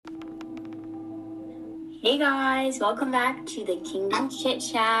Hey guys, welcome back to the Kingdom Chit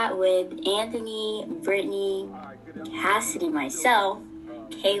Chat with Anthony, Brittany, Cassidy, myself,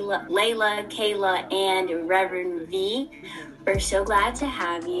 Layla, Kayla, and Reverend V. We're so glad to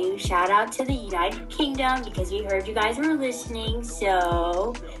have you. Shout out to the United Kingdom because we heard you guys were listening,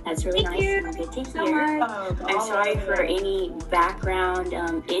 so that's really nice and good to hear. I'm sorry for any background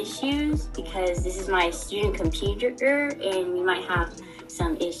issues because this is my student computer and we might have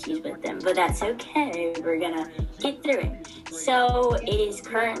some issues with them, but that's okay. We're gonna get through it. So it is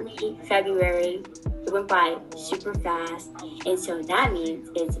currently February. It went by super fast, and so that means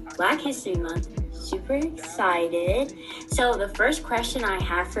it's Black History Month. Super excited. So the first question I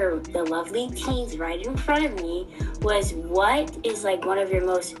have for the lovely teens right in front of me was, what is like one of your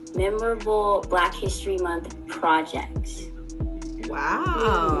most memorable Black History Month projects?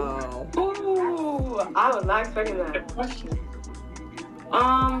 Wow. Ooh, I was not expecting that question.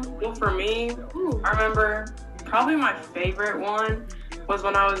 Well, for me, I remember probably my favorite one was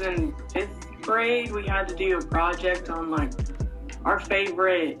when I was in 5th grade. We had to do a project on like our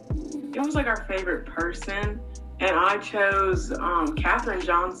favorite person, and I chose Katherine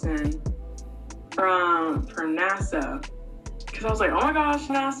Johnson from NASA because I was like, oh my gosh,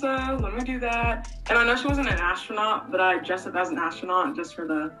 NASA, let me do that. And I know she wasn't an astronaut, but I dressed up as an astronaut just for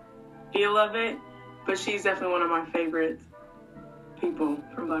the feel of it. But she's definitely one of my favorite people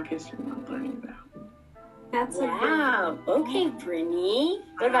from Black History Month learning about. That's wow. Okay, Brittany.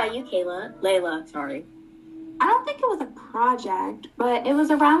 What about you, Layla, sorry. I don't think it was a project, but it was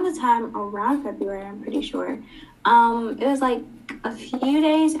around February, I'm pretty sure. It was like a few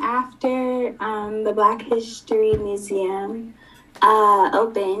days after the Black History Museum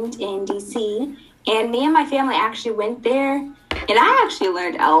opened in DC, and me and my family actually went there, and I actually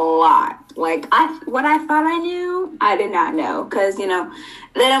learned a lot. Like, what I thought I knew, I did not know, because, they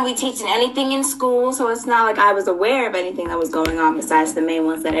don't be teaching anything in school, so it's not like I was aware of anything that was going on besides the main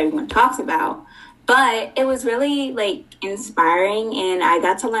ones that everyone talks about. But it was really, like, inspiring, and I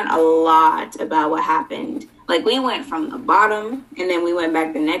got to learn a lot about what happened. Like, we went from the bottom, and then we went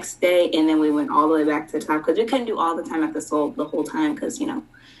back the next day, and then we went all the way back to the top, because we couldn't do all the time at the whole time, because,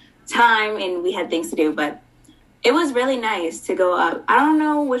 time, and we had things to do, but it was really nice to go up. I don't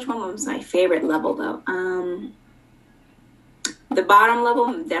know which one was my favorite level, though. The bottom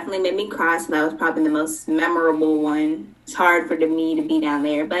level definitely made me cry, so that was probably the most memorable one. It's hard for me to be down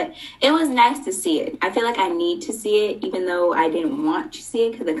there, but it was nice to see it. I feel like I need to see it, even though I didn't want to see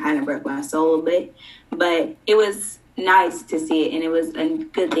it, because it kind of broke my soul a bit. But it was nice to see it, and it was a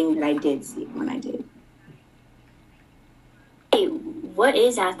good thing that I did see it when I did. Hey, what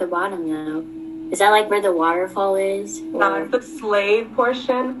is at the bottom, though? Is that like where the waterfall is? The slave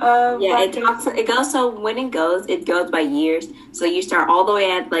portion of... Yeah, it goes, so when it goes by years. So you start all the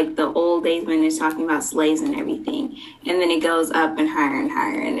way at like the old days when they're talking about slaves and everything. And then it goes up and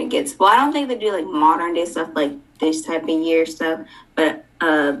higher, and it gets... Well, I don't think they do like modern day stuff like this type of year stuff. But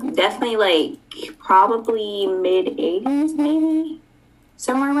definitely like probably mid-80s maybe?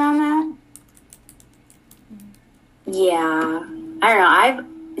 Somewhere around that? Yeah. I don't know.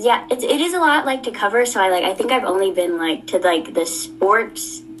 Yeah, it is a lot like to cover, so I think I've only been like to like the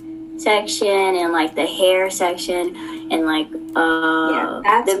sports section and like the hair section and like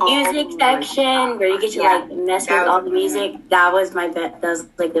the music section where you get to like mess with all the music. That was that was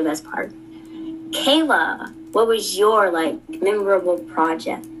like the best part. Kayla, what was your like memorable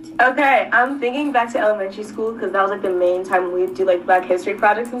project? Okay, I'm thinking back to elementary school because that was like the main time we do like Black History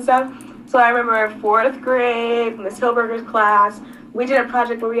projects and stuff. So I remember 4th grade, Miss Hilberger's class, we did a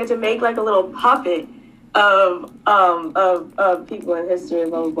project where we had to make like a little puppet of people in history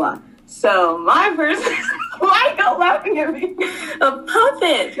and blah, blah, blah. So my person, why are you laughing at me? A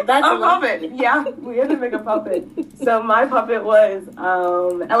puppet! That's a puppet, yeah. We had to make a puppet. So my puppet was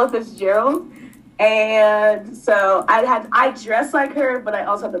Ella Fitzgerald. And so I dressed like her, but I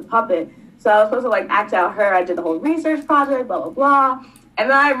also had the puppet. So I was supposed to like act out her. I did the whole research project, blah, blah, blah. And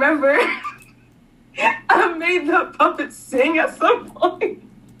then I remember... I made the puppet sing at some point.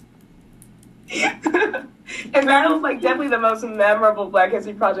 And that was like definitely the most memorable Black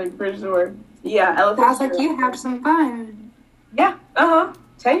History project for sure. Yeah, sounds like you have some fun. Yeah,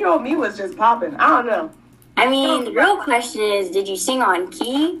 10-year-old me was just popping. I don't know. I mean, the real question is, did you sing on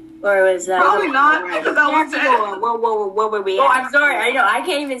key? Or was that... Probably not, because I was dead. Whoa, were we at? Oh, I'm sorry. I know. I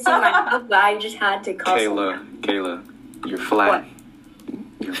can't even sing myself, but I just had to call Kayla, you're flat. What?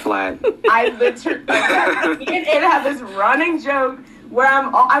 You're flat. I literally... it had this running joke where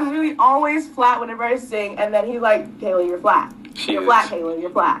I'm really always flat whenever I sing, and then he's like, Kayla, you're flat. You're flat, Kayla,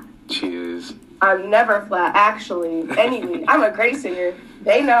 you're flat. She is. I'm never flat, actually. Anyway, I'm a great singer.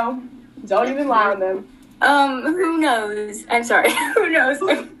 They know. Don't even lie on them. Who knows? I'm sorry. Who knows?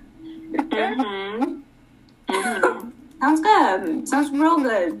 Sounds good. Sounds real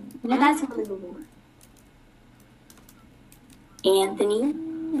good. That's unbelievable. Anthony,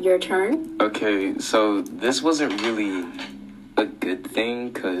 your turn. Okay, so this wasn't really a good thing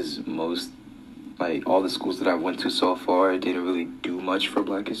because all the schools that I went to so far didn't really do much for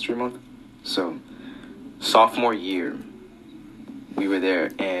Black History Month. So, sophomore year, we were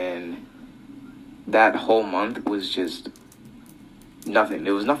there, and that whole month was just nothing.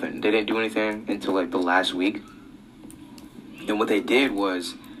 It was nothing. They didn't do anything until like the last week. And what they did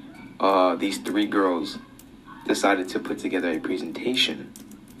was, these 3 girls decided to put together a presentation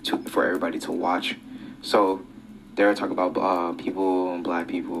for everybody to watch. So they were talking about people, Black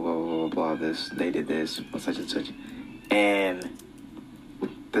people, blah, blah, blah, blah, this, they did this, such and such. And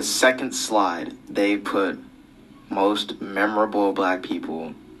the second slide, they put most memorable Black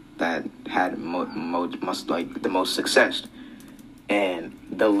people that had the most success. And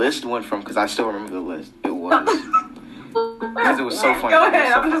the list went from, because I still remember the list, it was, because it was so funny. Go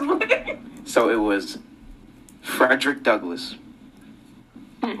ahead, I'm just looking. So it was Frederick Douglass,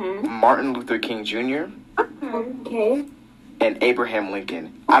 Martin Luther King Jr., Okay. and Abraham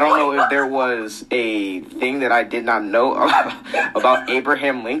Lincoln. I don't know if there was a thing that I did not know about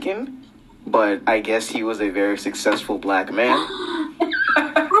Abraham Lincoln, but I guess he was a very successful Black man.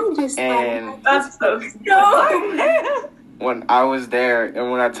 I'm just And That's so stupid. when I was there,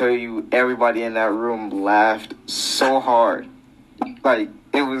 and when I tell you, everybody in that room laughed so hard. Like,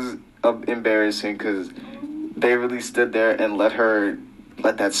 it was embarrassing because they really stood there and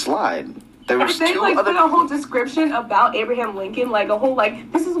let that slide. There was They 2 like other put a whole description about Abraham Lincoln, like a whole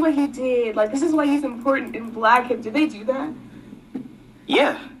this is what he did, like this is why he's important in Black history. Did they do that?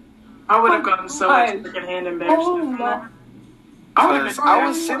 Yeah. I would have gotten so much God. freaking embarrassment. Oh, from my. that. Because I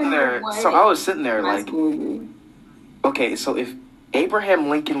was sitting there like, okay, so if Abraham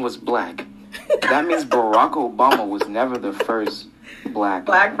Lincoln was Black, that means Barack Obama was never the first Black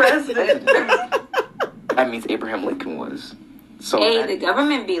president. That means Abraham Lincoln was. So Hey, the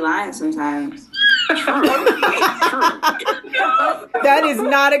government be lying sometimes. true. That is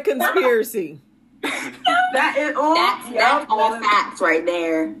not a conspiracy. That is That's all facts right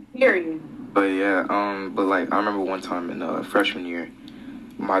there. Period. But yeah, but like I remember one time in freshman year,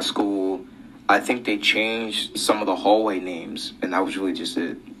 my school, I think they changed some of the hallway names, and that was really just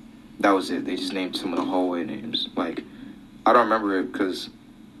it. That was it. They just named some of the hallway names. Like, I don't remember it because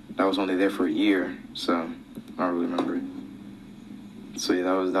I was only there for a year, so I don't really remember it. So yeah,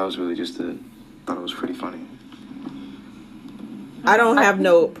 that was really just it. Thought it was pretty funny. I don't have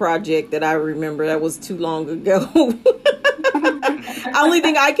no project that I remember. That was too long ago. Only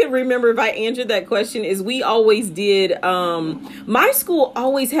thing I can remember if I answered that question is we always did, my school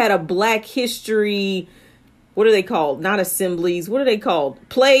always had a Black history, what are they called? Not assemblies. What are they called?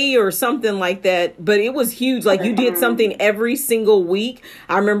 Play or something like that. But it was huge. Like you did something every single week.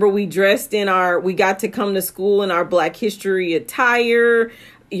 I remember we dressed we got to come to school in our Black history attire,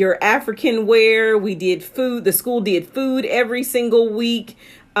 your African wear. We did food. The school did food every single week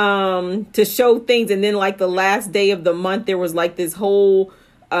to show things. And then like the last day of the month, there was like this whole,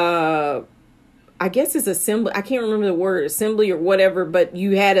 I guess it's assembly. I can't remember the word, assembly or whatever, but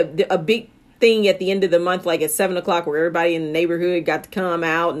you had a big thing at the end of the month, like at 7:00, where everybody in the neighborhood got to come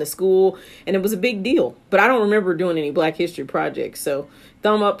out in the school, and it was a big deal. But I don't remember doing any Black history projects. So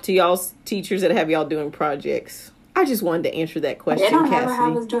thumb up to y'all teachers that have y'all doing projects. I just wanted to answer that question, They don't Cassidy. ever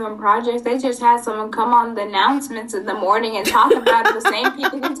have us doing projects. They just had someone come on the announcements in the morning and talk about it. The same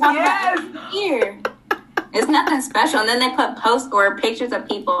people who talk about it here. It's nothing special. And then they put posts or pictures of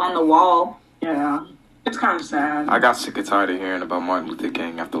people on the wall. Yeah. It's kind of sad. I got sick and tired of hearing about Martin Luther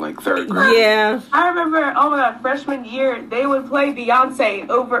King after like 3rd grade. Yeah. I remember, oh my god, freshman year, they would play Beyonce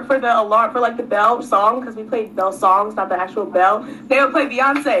over for the alarm, for like the bell song, because we played bell songs, not the actual bell. They would play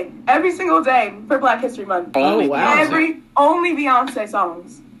Beyonce every single day for Black History Month. Only wow. Beyonce. Only Beyonce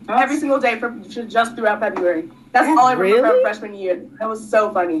songs. Every single day for just throughout February. That's all I remember Really? from freshman year. That was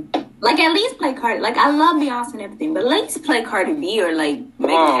so funny. Like, at least play Cardi. Like, I love Beyonce and everything, but at least play Cardi B or, like,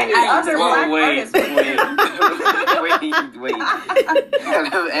 make Any other Black artist. wait.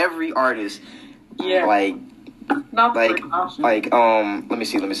 Out of every artist, Yeah. like, Not let me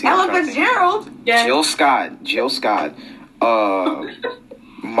see. Ella I'm trying to think. Fitzgerald. Yeah. Jill Scott,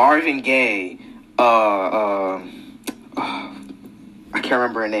 Marvin Gaye, I can't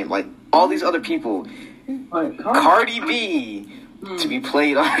remember her name. Like all these other people, Cardi B, to be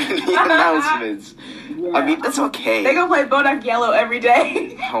played on the announcements. Yeah. I mean, that's okay. They gonna play Bodak Yellow every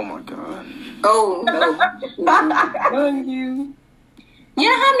day. Oh my god. Oh, no. Thank you. You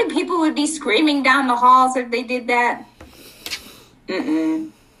know how many people would be screaming down the halls if they did that?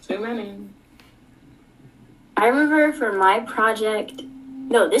 Too many. I remember for my project,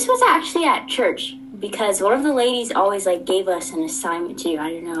 no, this was actually at church because one of the ladies always like gave us an assignment to do.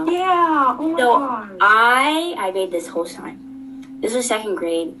 I don't know. Yeah. Oh my So gosh. I made this whole sign. This was second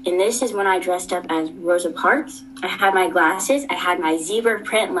grade, and this is when I dressed up as Rosa Parks. I had my glasses, I had my zebra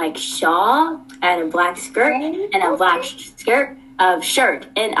print like shawl, I had a black skirt and a black shirt,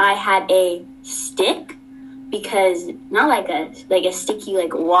 and I had a stick because not like a sticky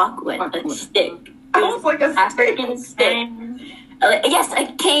like walk with a stick. I was like a African stick. Yes, a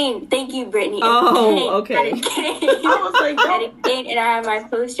cane. Thank you, Brittany. Oh, okay. A cane. I was like, I had a cane, and I had my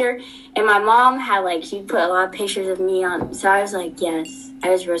poster, and my mom had like she put a lot of pictures of me on. So I was like, yes,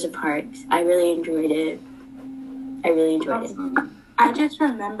 I was Rosa Parks. I really enjoyed it. I just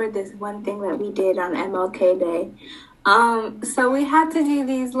remembered this one thing that we did on MLK Day. So we had to do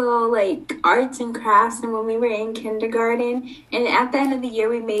these little like arts and crafts, and when we were in kindergarten, and at the end of the year,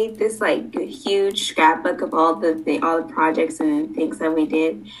 we made this like huge scrapbook of all the projects and things that we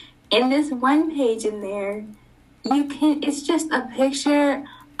did. And this one page in there, it's just a picture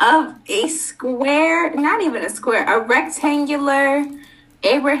of a square, not even a square, a rectangular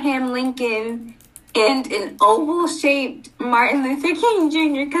Abraham Lincoln and an oval-shaped Martin Luther King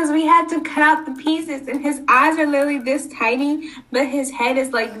Jr. because we had to cut out the pieces, and his eyes are literally this tiny, but his head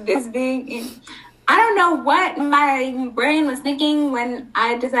is like this big. And I don't know what my brain was thinking when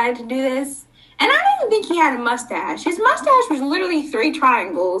I decided to do this. And I didn't think he had a mustache. His mustache was literally 3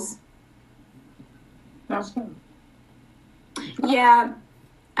 triangles. That's good. Yeah.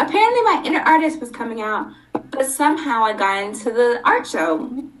 Apparently my inner artist was coming out, but somehow I got into the art show.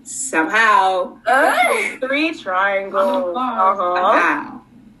 Somehow. 3 triangles. Somehow.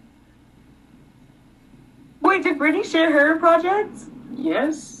 Wait, did Brittany share her project?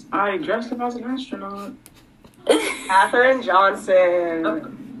 Yes, I dressed up as an astronaut. Katherine Johnson.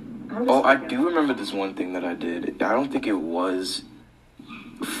 Oh, I do remember this one thing that I did. I don't think it was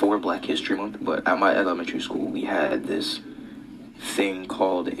for Black History Month, but at my elementary school, we had this thing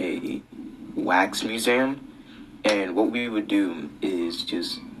called a wax museum. And what we would do is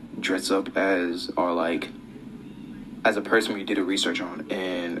just dress up as as a person we did a research on.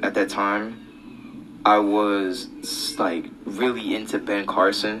 And at that time, I was like really into Ben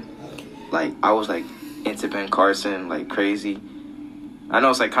Carson. Like I was like into Ben Carson like crazy. I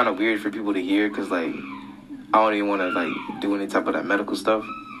know it's like kind of weird for people to hear because like I don't even want to like do any type of that medical stuff,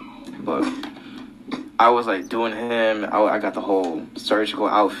 but I was like doing him. I got the whole surgical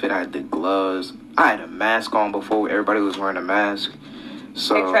outfit. I had the gloves. I had a mask on before everybody was wearing a mask.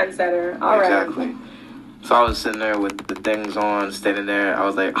 So trendsetter. All right. Exactly. So I was sitting there with the things on, standing there. I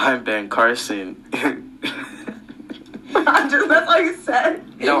was like, I'm Ben Carson. That's all you said.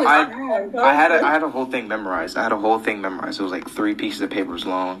 No, I had a whole thing memorized. It was like 3 pieces of papers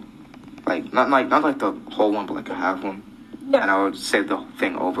long. Like not like the whole one, but like a half one. Yeah. And I would say the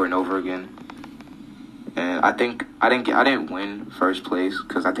thing over and over again. And I think I didn't win first place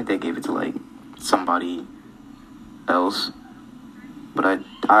because I think they gave it to like somebody else. But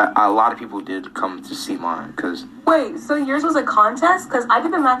a lot of people did come to see mine because. Wait, so yours was a contest? Because I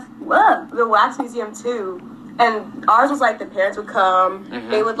did the wax museum too. And ours was like the parents would come,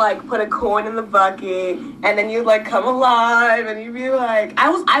 they would like put a coin in the bucket, and then you'd like come alive, and you'd be like, I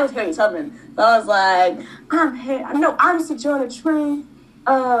was Harry Tubman. So I was like, I'm Sojourner Truth.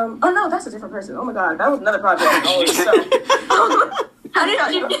 Oh no, that's a different person. Oh my god, that was another project. How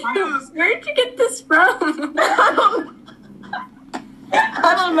did you Where did you get this from?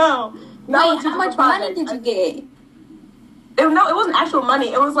 I don't know. No, Wait, how much money did you get? It wasn't actual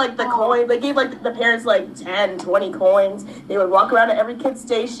money. It was like the coin. They gave like the parents like 10, 20 coins. They would walk around at every kid's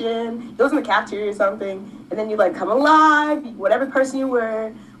station. It was in the cafeteria or something. And then you like come alive, whatever person you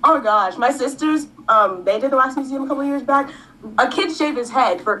were. Oh my gosh, my sisters, they did the wax museum a couple years back. A kid shaved his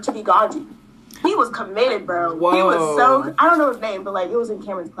head to be Gandhi. He was committed, bro. Whoa. He was so, I don't know his name, but like it was in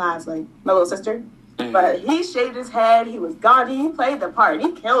Cameron's class, like my little sister. But he shaved his head. He was Gandhi. He played the part.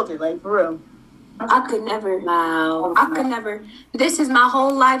 He killed it, like for real. I could never. Wow. I could never. This is my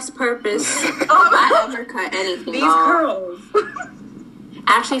whole life's purpose. I ever cut anything These off. curls.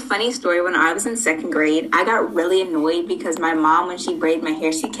 Actually, funny story, when I was in 2nd grade, I got really annoyed because my mom, when she braided my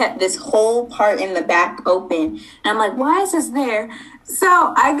hair, she kept this whole part in the back open. And I'm like, why is this there? So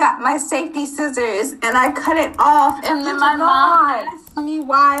I got my safety scissors and I cut it off. And then my mom asked me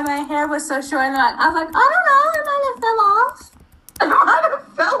why my hair was so short. And I was like, I don't know. It might have fell off.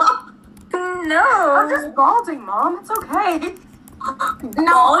 It fell off. No. I'm just balding, Mom. It's okay.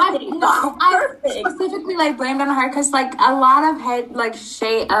 No, I specifically like blamed on her because like a lot of hair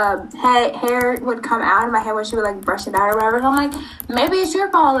would come out of my head when she would like brush it out or whatever. So I'm like, maybe it's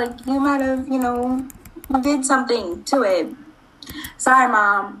your fault. Like you might have, did something to it. Sorry,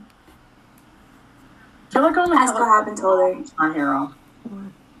 Mom. I feel like I I still haven't told her. My hair off.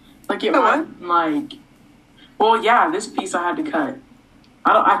 Like it was like, well, yeah, this piece I had to cut.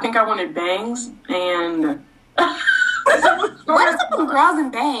 I think I wanted bangs and. What is up with girls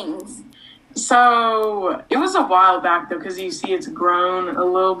and bangs? So it was a while back though, because you see it's grown a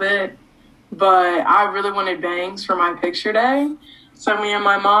little bit. But I really wanted bangs for my picture day. So me and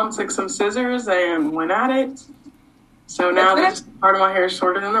my mom took some scissors and went at it. So now this part of my hair is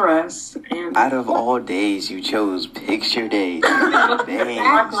shorter than the rest. And Out of all days, you chose picture day.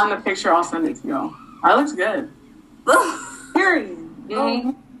 I find the picture, I'll send it to y'all. That looks good. Period.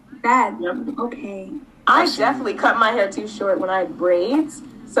 Mm-hmm. Bad. Yep. Okay. I definitely cut my hair too short when I had braids.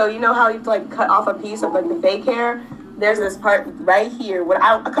 So you know how you like cut off a piece of like the fake hair? There's this part right here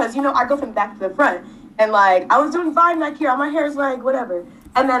because I go from back to the front, and like I was doing fine back here. My hair is like whatever,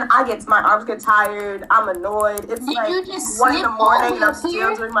 and then my arms get tired. I'm annoyed. It's Did like you just 1 in the snip all morning, the and I'm way up still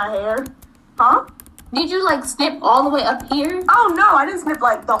here? doing my hair. Huh? Did you like snip all the way up here? Oh no, I didn't snip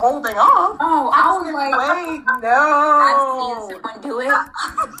like the whole thing off. Oh, I was like, Wait, I've no. seen someone do it,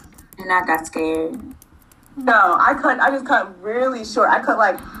 and I got scared. No, I just cut really short. I cut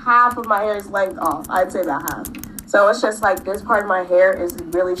like half of my hair's length off. I'd say about half. So it's just like this part of my hair is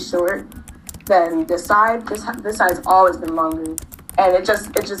really short. Then this side, this side's always been longer. And it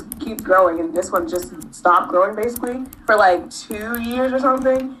just keeps growing, and this one just stopped growing basically for like 2 years or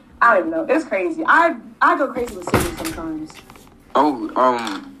something. I don't even know. It's crazy. I go crazy with scissors sometimes.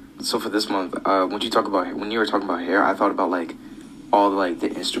 So for this month, when you were talking about hair, I thought about like all like the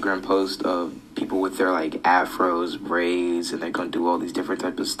Instagram posts of people with their like afros, braids, and they're gonna do all these different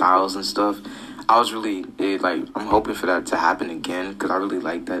types of styles and stuff. I was really I'm hoping for that to happen again because I really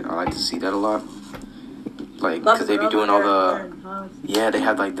like that. I like to see that a lot. Like, because they be doing all they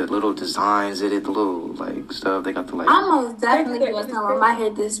had like the little designs in it, the little like stuff. They got the like. I most definitely doing something with my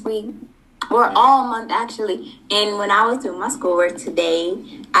hair this week. Or all month, actually. And when I was doing my schoolwork today,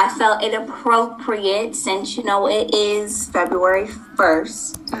 I felt it appropriate, since, it is February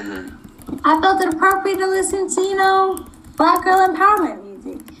 1st. Mm-hmm. I felt it appropriate to listen to, Black girl empowerment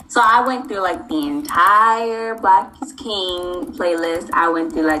music. So I went through, like, the entire Black is King playlist. I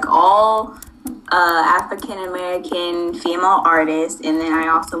went through, like, all African-American female artists. And then I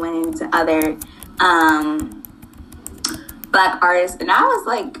also went into other Black artists. And I was,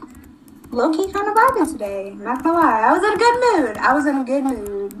 like, low-key kind of vibing today. Not gonna lie. I was in a good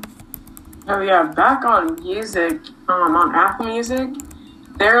mood. Oh yeah, back on music, on Apple Music,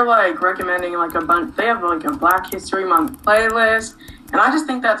 they're like recommending like a bunch. They have like a Black History Month playlist, and I just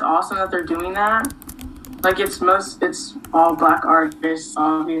think that's awesome that they're doing that. Like it's all Black artists,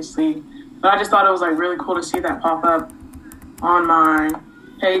 obviously, but I just thought it was like really cool to see that pop up on my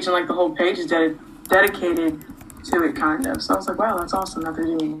page, and like the whole page is dedicated to it, kind of. So I was like, wow, that's awesome that they're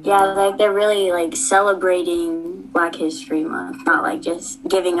doing it. Yeah, like they're really like celebrating Black History Month, not like just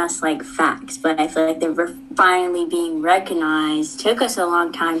giving us like facts, but I feel like they're finally being recognized. Took us a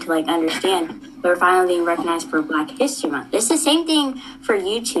long time to like understand. We're finally being recognized for Black History Month. It's the same thing for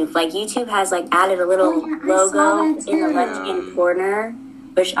YouTube. Like YouTube has like added a little logo in the left-hand corner,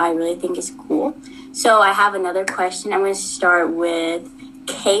 which I really think is cool. So I have another question. I'm going to start with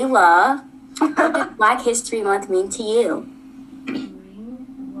Kayla. What does Black History Month mean to you?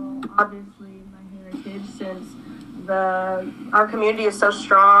 Well, obviously my heritage, since our community is so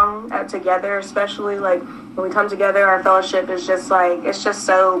strong together, especially like when we come together, our fellowship is just like, it's just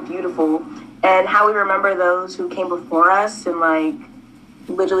so beautiful. And how we remember those who came before us and like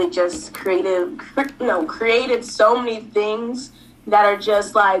literally just created so many things that are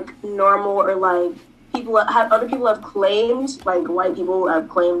just like normal, or like other people have claimed, like white people have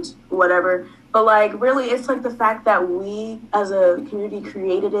claimed whatever, but like really it's like the fact that we as a community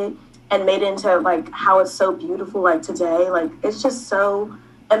created it and made it into like how it's so beautiful like today. Like it's just so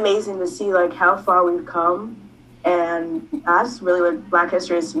amazing to see like how far we've come, and that's really what Black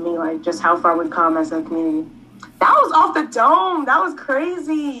history is to me, like just how far we've come as a community. That was off the dome. That was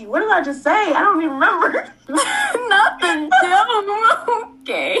crazy. What did I just say? I don't even remember. Nothing.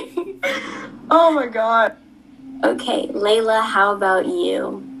 Okay. Oh my God. Okay, Layla, how about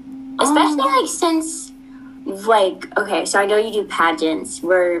you? Especially like since okay, so I know you do pageants.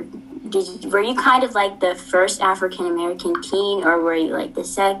 Were you kind of like the first African American teen, or were you like the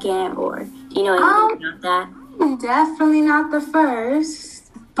second, or do you know anything about that? Definitely not the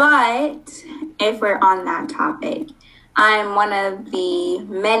first, but if we're on that topic, I'm one of the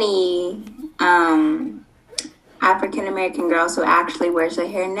many African American girls who actually wears their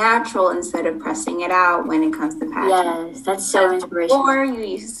hair natural instead of pressing it out when it comes to pageants. Yes, that's so inspirational. Before, you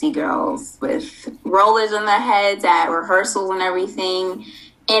used to see girls with rollers on their heads at rehearsals and everything.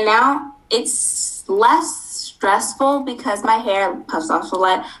 And now it's less stressful because my hair puffs off a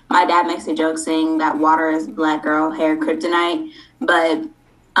lot. My dad makes a joke saying that water is black girl hair kryptonite. But,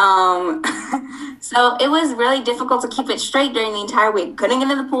 so it was really difficult to keep it straight during the entire week. Couldn't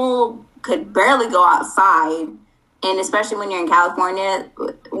get in the pool, could barely go outside. And especially when you're in California,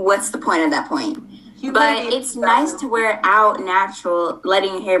 what's the point at that point? But it's nice to wear it out natural,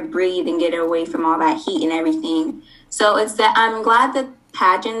 letting your hair breathe and get away from all that heat and everything. So it's that I'm glad that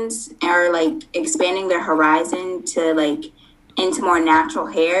pageants are like expanding their horizon to like into more natural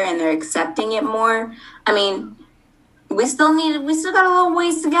hair, and they're accepting it more. I mean, we still got a little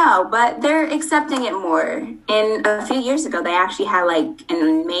ways to go, but they're accepting it more. And a few years ago, they actually had like in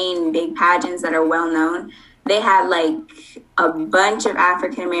the main big pageants that are well known, they had like a bunch of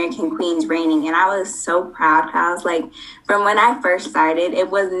African American queens reigning, and I was so proud. I was like, from when I first started,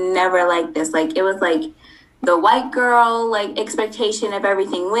 it was never like this. Like it was like the white girl like expectation of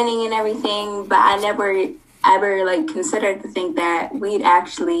everything winning and everything, but I never ever like considered to think that we'd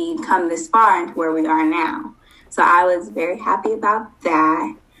actually come this far into where we are now. So I was very happy about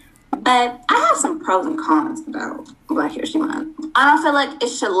that. But I have some pros and cons about Black History Month. I don't feel like it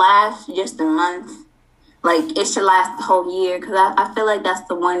should last just a month. Like, it should last the whole year, because I feel like that's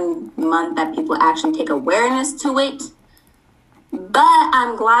the one month that people actually take awareness to it. But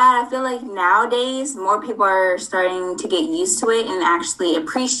I'm glad. I feel like nowadays more people are starting to get used to it and actually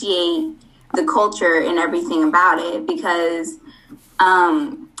appreciate the culture and everything about it, because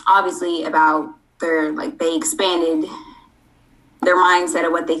obviously about they expanded their mindset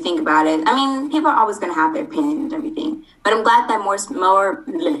of what they think about it. I mean, people are always going to have their opinions and everything, but I'm glad that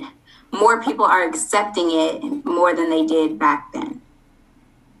more people are accepting it more than they did back then.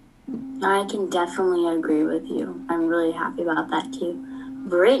 I can definitely agree with you. I'm really happy about that too.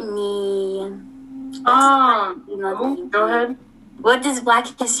 Brittany. Go ahead. What does Black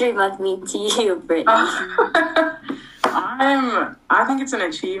History Month mean to you, Brittany? I think it's an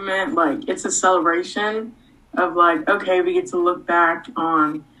achievement. Like, it's a celebration of like, okay, we get to look back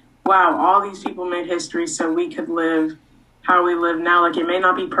on, wow, all these people made history so we could live how we live now. Like, it may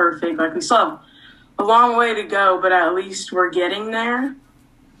not be perfect. Like, we still have a long way to go, but at least we're getting there.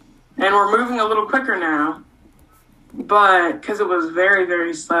 And we're moving a little quicker now. But, because it was very,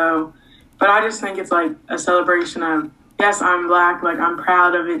 very slow. But I just think it's like a celebration of, yes, I'm Black. Like, I'm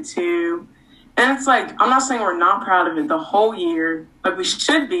proud of it too. And it's like, I'm not saying we're not proud of it the whole year. Like, we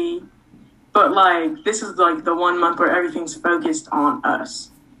should be. But, like, this is like the 1 month where everything's focused on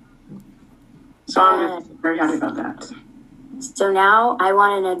us. So I'm just very happy about that. So now I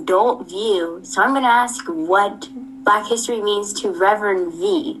want an adult view. So I'm going to ask what Black history means to Reverend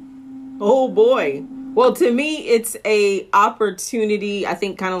V. Oh boy. Well, to me, it's a opportunity. I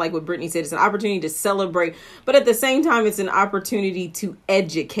think kind of like what Brittany said, it's an opportunity to celebrate, but at the same time, it's an opportunity to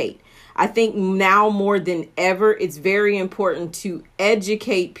educate. I think now more than ever, it's very important to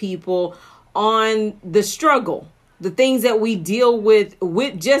educate people on the struggle, the things that we deal with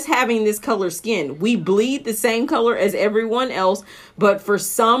just having this color skin. We bleed the same color as everyone else, but for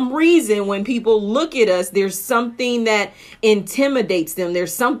some reason, when people look at us, there's something that intimidates them.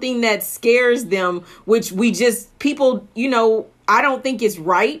 There's something that scares them, which people, I don't think it's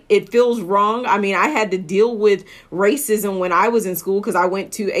right. It feels wrong. I mean, I had to deal with racism when I was in school because I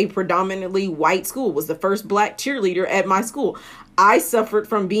went to a predominantly white school, was the first Black cheerleader at my school. I suffered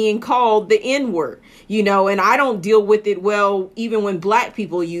from being called the N-word, and I don't deal with it well, even when Black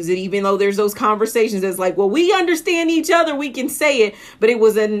people use it, even though there's those conversations that's like, well, we understand each other, we can say it, but it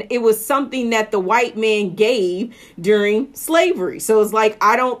was something that the white man gave during slavery. So it's like,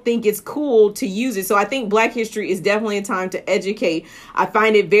 I don't think it's cool to use it. So I think Black history is definitely a time to educate. I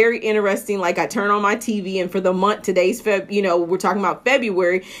find it very interesting. Like, I turn on my TV and for the month, today's we're talking about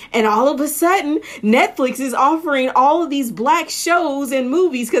February, and all of a sudden Netflix is offering all of these Black shows and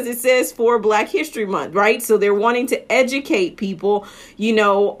movies because it says for Black History Month, right? So they're wanting to educate people,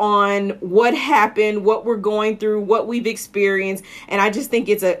 on what happened, what we're going through, what we've experienced. And I just think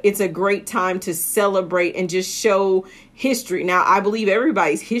it's a great time to celebrate and just show history. Now, I believe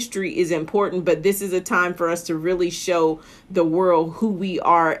everybody's history is important, but this is a time for us to really show the world who we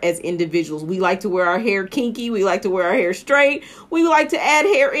are as individuals. We like to wear our hair kinky. We like to wear our hair straight. We like to add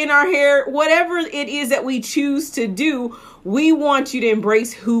hair in our hair. Whatever it is that we choose to do, we want you to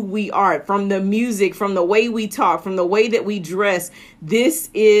embrace who we are, from the music, from the way we talk, from the way that we dress.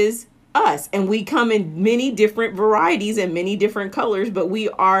 This is us, and we come in many different varieties and many different colors, but we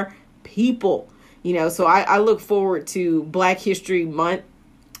are people, you know. So I look forward to Black History Month,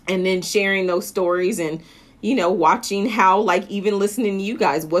 and then sharing those stories, and you know, watching how, like, even listening to you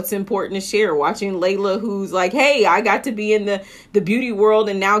guys, what's important to share. Watching Layla, who's like, hey, I got to be in the beauty world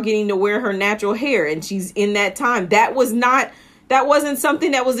and now getting to wear her natural hair, and she's in that time. That wasn't something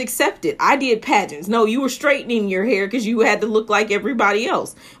that was accepted. I did pageants. No, you were straightening your hair because you had to look like everybody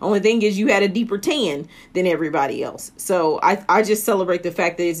else. Only thing is you had a deeper tan than everybody else. So I just celebrate the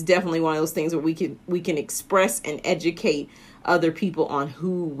fact that it's definitely one of those things where we can express and educate other people on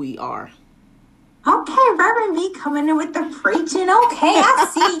who we are. Okay, Reverend V coming in with the preaching. Okay, I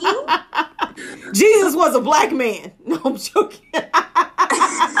see you. Jesus was a black man. No, I'm joking.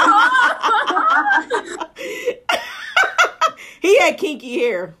 He had kinky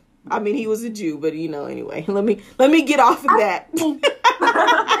hair. I mean, he was a Jew, but you know, anyway, let me get off of that. There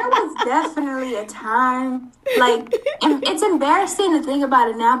was definitely a time, like, and it's embarrassing to think about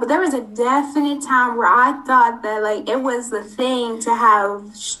it now, but there was a definite time where I thought that, like, it was the thing to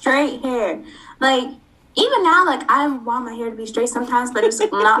have straight hair. Like, even now, like, I want my hair to be straight sometimes, but it's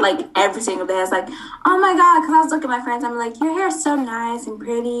not like every single day. It's like, oh my God, because I was looking at my friends, I'm like, your hair is so nice and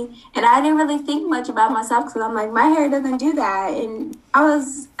pretty. And I didn't really think much about myself because I'm like, my hair doesn't do that. And there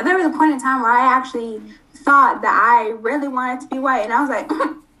was a point in time where I actually thought that I really wanted to be white. And I was like,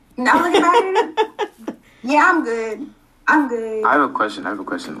 now looking back at it, yeah, I'm good. I have a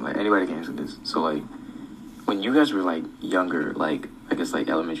question. Like, anybody can answer this. So, like, when you guys were, like, younger, like, I guess, like,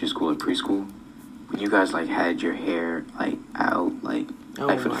 elementary school or preschool, when you guys, like, had your hair, like, out, like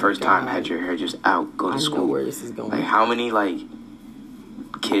for the first time, had your hair just out, go to school. I know where this is going. Like, how many, like,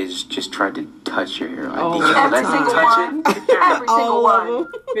 kids just tried to touch your hair? Like, did you let them touch it? Every single one.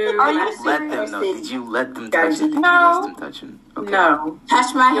 Dude, Are you let them know. Did you let them touch it? Did you No. let them touch it? Okay. No.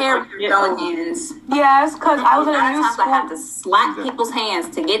 Touch my hair with your onions. Yes, because I was in a new Sometimes I have school. to slap people's hands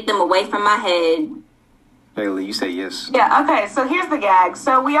to get them away from my head. Bailey, you say yes. Yeah, okay, so here's the gag.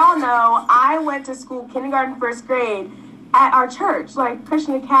 So we all know I went to school, kindergarten, first grade, at our church, like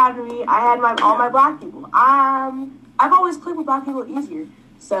Christian Academy. I had all my black people. I've always played with black people easier.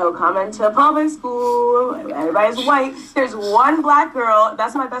 So coming to public school, everybody's white. There's one black girl,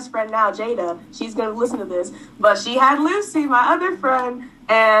 that's my best friend now, Jada. She's gonna listen to this. But she had Lucy, my other friend,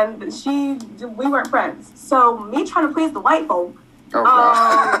 and we weren't friends. So me trying to please the white folk. Oh,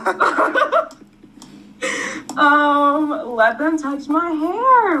 God. Let them touch my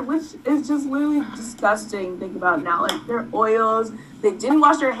hair, which is just literally disgusting. Think about it now, like their oils, they didn't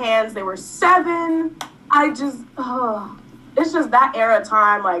wash their hands, they were 7. It's just that era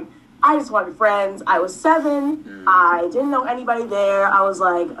time. Like, I just wanted friends. I was 7. I didn't know anybody there. I was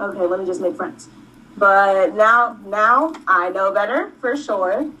like, okay, let me just make friends. But now I know better for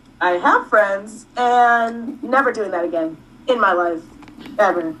sure. I have friends, and never doing that again in my life,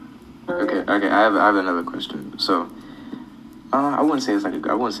 ever. Okay. I have another question. So, I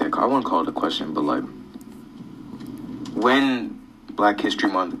wouldn't call it a question, but like, when Black History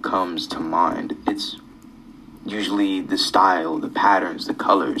Month comes to mind, it's usually the style, the patterns, the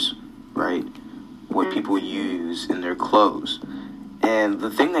colors, right? What people use in their clothes. And the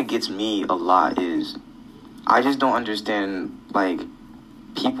thing that gets me a lot is, I just don't understand, like,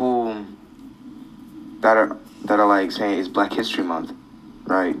 people that are like saying it's Black History Month,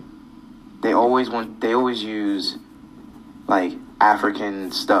 right? They always use, like,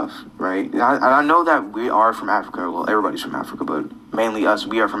 African stuff, right? And I know that we are from Africa. Well, everybody's from Africa, but mainly us,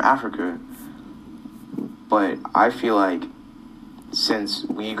 we are from Africa. But I feel like since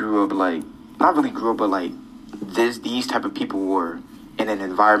we grew up, like, not really grew up, but, like, these type of people were in an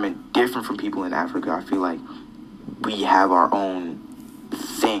environment different from people in Africa, I feel like we have our own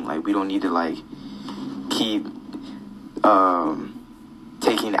thing. Like, we don't need to, like, keep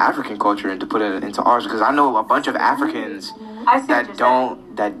taking African culture and to put it into ours, because I know a bunch of Africans that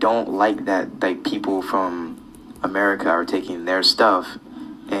don't like that, like, people from America are taking their stuff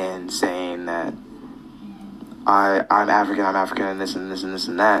and saying that I'm African and this and this and this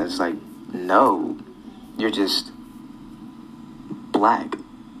and that. It's like, no, you're just black,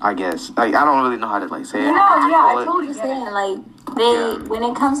 I guess. Like, I don't really know how to, like, say it. I totally understand. Like, when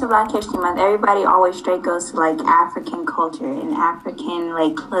it comes to Black History Month, everybody always straight goes to, like, African culture and African,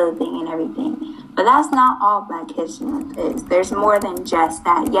 like, clothing and everything. But that's not all Black History Month is. There's more than just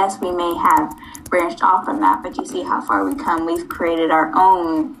that. Yes, we may have branched off from that, but you see how far we come. We've created our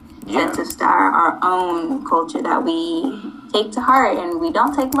own sense of style, our own culture that we take to heart and we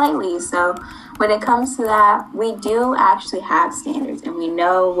don't take lightly. So when it comes to that, we do actually have standards and we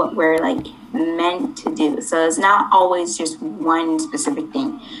know what we're, like, meant to do. So it's not always just one specific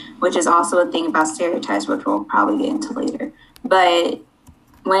thing. which is also a thing about stereotypes, which we'll probably get into later. But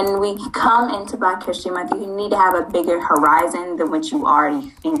when we come into Black History Month, you need to have a bigger horizon than what you already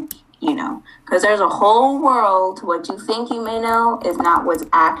think you know. Because there's a whole world. What you think you may know is not what's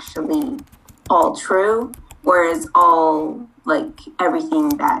actually all true, or is all, like, everything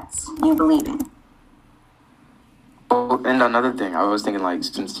that you believe in. Oh, and another thing, I was thinking, like,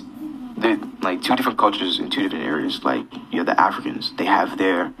 since they're, like, two different cultures in two different areas, like, you know, the Africans, they have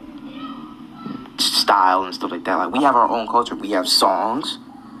their style and stuff like that. Like, we have our own culture. We have songs.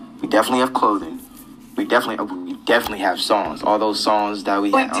 We definitely have clothing. We definitely have songs. All those songs that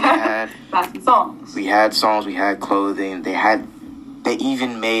we had. Songs. We had songs. We had clothing. They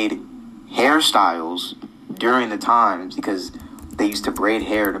even made hairstyles during the times because they used to braid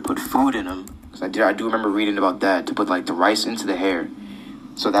hair to put food in them. I do remember reading about that, to put like the rice into the hair.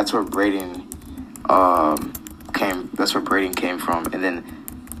 So that's where braiding came. That's where braiding came from. And then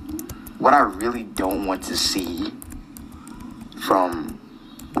what I really don't want to see from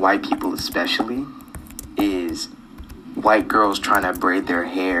white people, especially, is white girls trying to braid their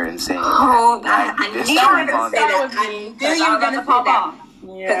hair and saying, "Oh, I knew you were gonna say that. I knew you were gonna say that."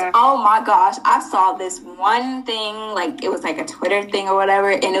 Because, oh my gosh, I saw this one thing, like, it was like a Twitter thing or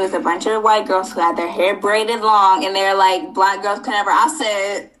whatever, and it was a bunch of white girls who had their hair braided long, and they're like, black girls can never. I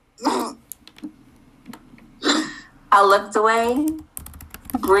said, I looked away,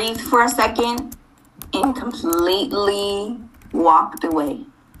 breathed for a second, and completely walked away.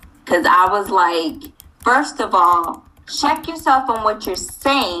 Because I was like, first of all, check yourself on what you're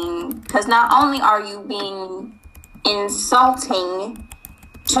saying, because not only are you being insulting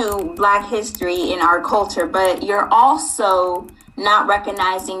to Black history and our culture, but you're also not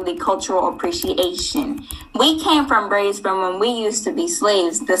recognizing the cultural appreciation. We came from braids from when we used to be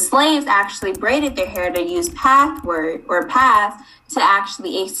slaves. The slaves actually braided their hair to use path to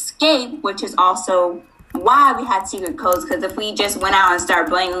actually escape, which is also why we had secret codes, because if we just went out and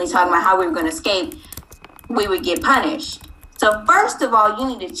started blatantly talking about how we were going to escape, we would get punished. So first of all, you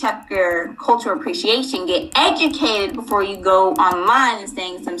need to check your cultural appreciation, get educated before you go online and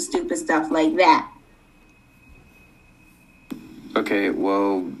saying some stupid stuff like that. Okay,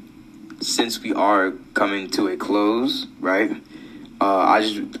 well, since we are coming to a close, right? I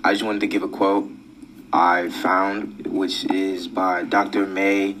just wanted to give a quote I found, which is by Dr.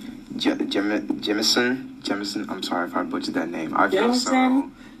 Mae Jemison. I'm sorry if I butchered that name. I feel so.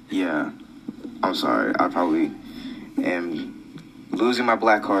 Yeah, I'm sorry. I probably am losing my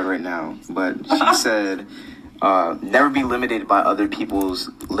black card right now, but she said, never be limited by other people's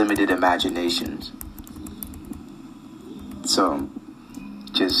limited imaginations. So,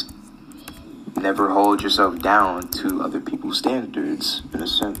 just never hold yourself down to other people's standards, in a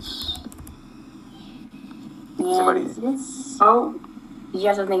sense. Yes. Oh. Did you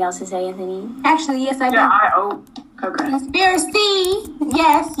have something else to say, Anthony? Actually, yes, I do. Okay. Conspiracy.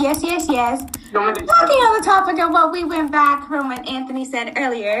 Yes. Talking on the topic of what we went back from what Anthony said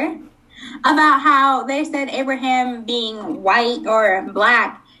earlier about how they said Abraham being white or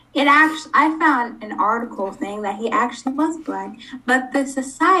black. I found an article saying that he actually was black, but the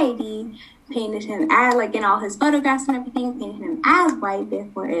society painted him as, like, in all his photographs and everything, painted him as white.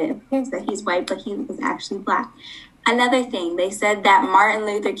 Therefore, it appears that he's white, but he was actually black. Another thing, they said that Martin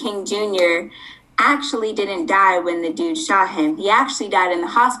Luther King Jr. actually didn't die when the dude shot him. He actually died in the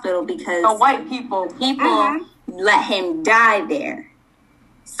hospital because the white people let him die there.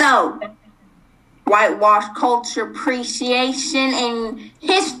 So, whitewash culture appreciation and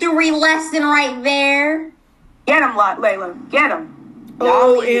history lesson right there. Get him, Layla. Get him.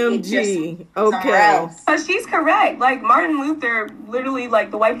 OMG. Okay. But she's correct. Like, Martin Luther, literally, like,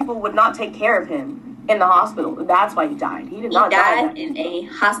 the white people would not take care of him in the hospital. That's why he died. He did not die. He died in a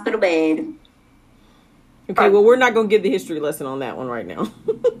hospital bed. Okay, well, we're not going to give the history lesson on that one right now.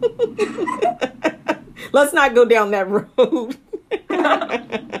 Let's not go down that road.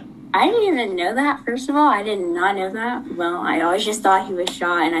 I didn't even know that, first of all. I did not know that. Well, I always just thought he was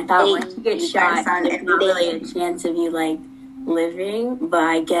shot, and I thought when you get shot, there's not really a chance of you, like, living, but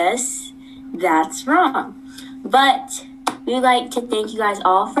I guess that's wrong. But we'd like to thank you guys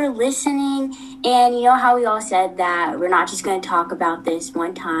all for listening, and you know how we all said that we're not just going to talk about this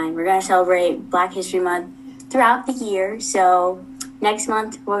one time. We're going to celebrate Black History Month throughout the year, so next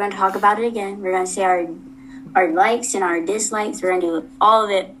month we're going to talk about it again. We're going to say our likes and our dislikes. We're going to do all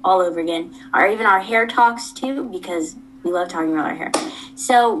of it all over again, or even our hair talks too, because we love talking about our hair.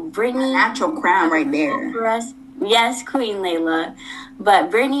 So Brittany, natural crown right there for us. Yes, Queen Layla. But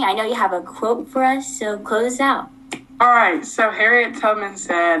Brittany, I know you have a quote for us, so close us out. All right, so Harriet Tubman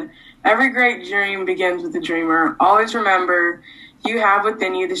said, "Every great dream begins with a dreamer. Always remember, You have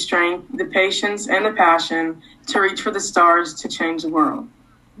within you the strength, the patience, and the passion to reach for the stars to change the world.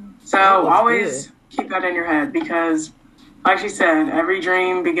 So always keep that in your head because, like she said, every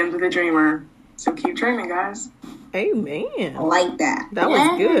dream begins with a dreamer. So keep dreaming, guys. Amen. I like that. That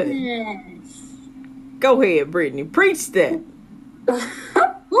was good. Go ahead, Brittany. Preach that.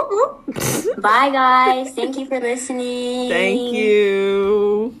 Bye, guys. Thank you for listening. Thank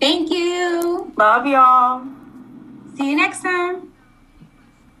you. Thank you. Love y'all. See you next time.